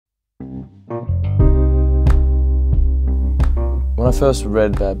When I first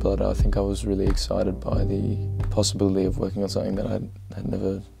read Bad Blood, I think I was really excited by the possibility of working on something that I had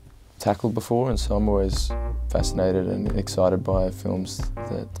never tackled before, and so I'm always fascinated and excited by films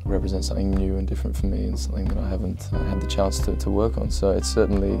that represent something new and different for me and something that I haven't had the chance to work on, so it's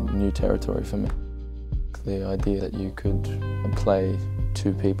certainly new territory for me. The idea that you could play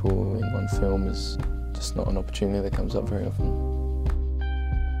two people in one film is just not an opportunity that comes up very often.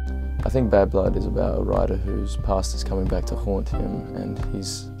 I think Bad Blood is about a writer whose past is coming back to haunt him, and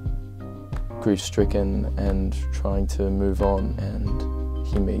he's grief-stricken and trying to move on, and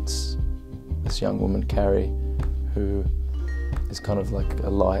he meets this young woman, Carrie, who is kind of like a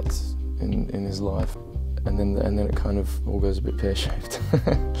light in his life, and then it kind of all goes a bit pear-shaped.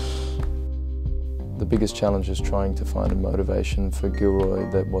 The biggest challenge is trying to find a motivation for Gilroy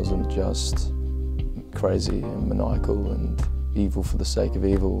that wasn't just crazy and maniacal and evil for the sake of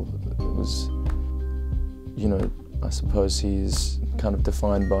evil. It was, you know, I suppose he's kind of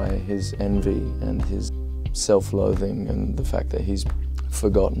defined by his envy and his self-loathing and the fact that he's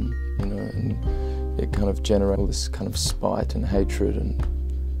forgotten, you know, and it kind of generates all this kind of spite and hatred. And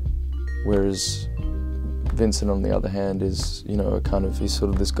whereas Vincent, on the other hand, is, you know, he's sort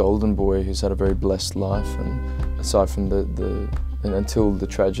of this golden boy who's had a very blessed life, and aside from until the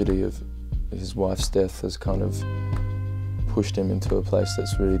tragedy of his wife's death has kind of pushed him into a place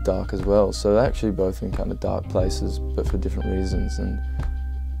that's really dark as well. So they're actually both in kind of dark places, but for different reasons. And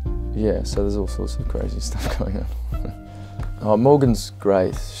yeah, so there's all sorts of crazy stuff going on. Oh, Morgan's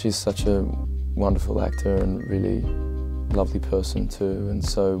great. She's such a wonderful actor and really lovely person too. And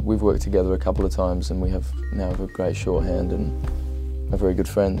so we've worked together a couple of times, and we now have a great shorthand and are very good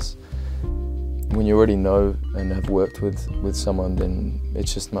friends. When you already know and have worked with someone, then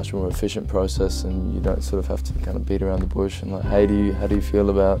it's just a much more efficient process, and you don't sort of have to kind of beat around the bush and like, hey, how do you feel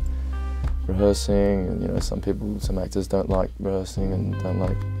about rehearsing? And, you know, some actors don't like rehearsing and don't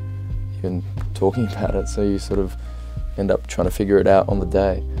like even talking about it, so you sort of end up trying to figure it out on the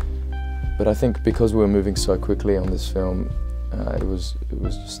day. But I think because we were moving so quickly on this film, it was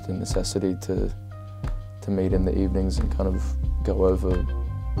just a necessity to meet in the evenings and kind of go over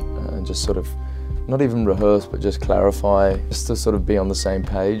and just sort of not even rehearse, but just clarify, just to sort of be on the same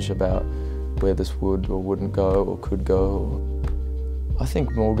page about where this would or wouldn't go or could go. I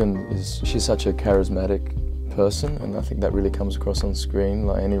think Morgan she's such a charismatic person, and I think that really comes across on screen.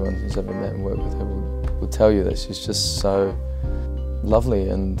 Like, anyone who's ever met and worked with her will tell you that she's just so lovely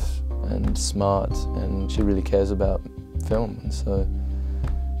and smart, and she really cares about film, and so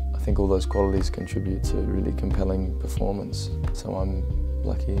I think all those qualities contribute to a really compelling performance, so I'm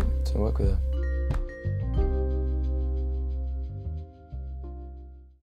lucky to work with her.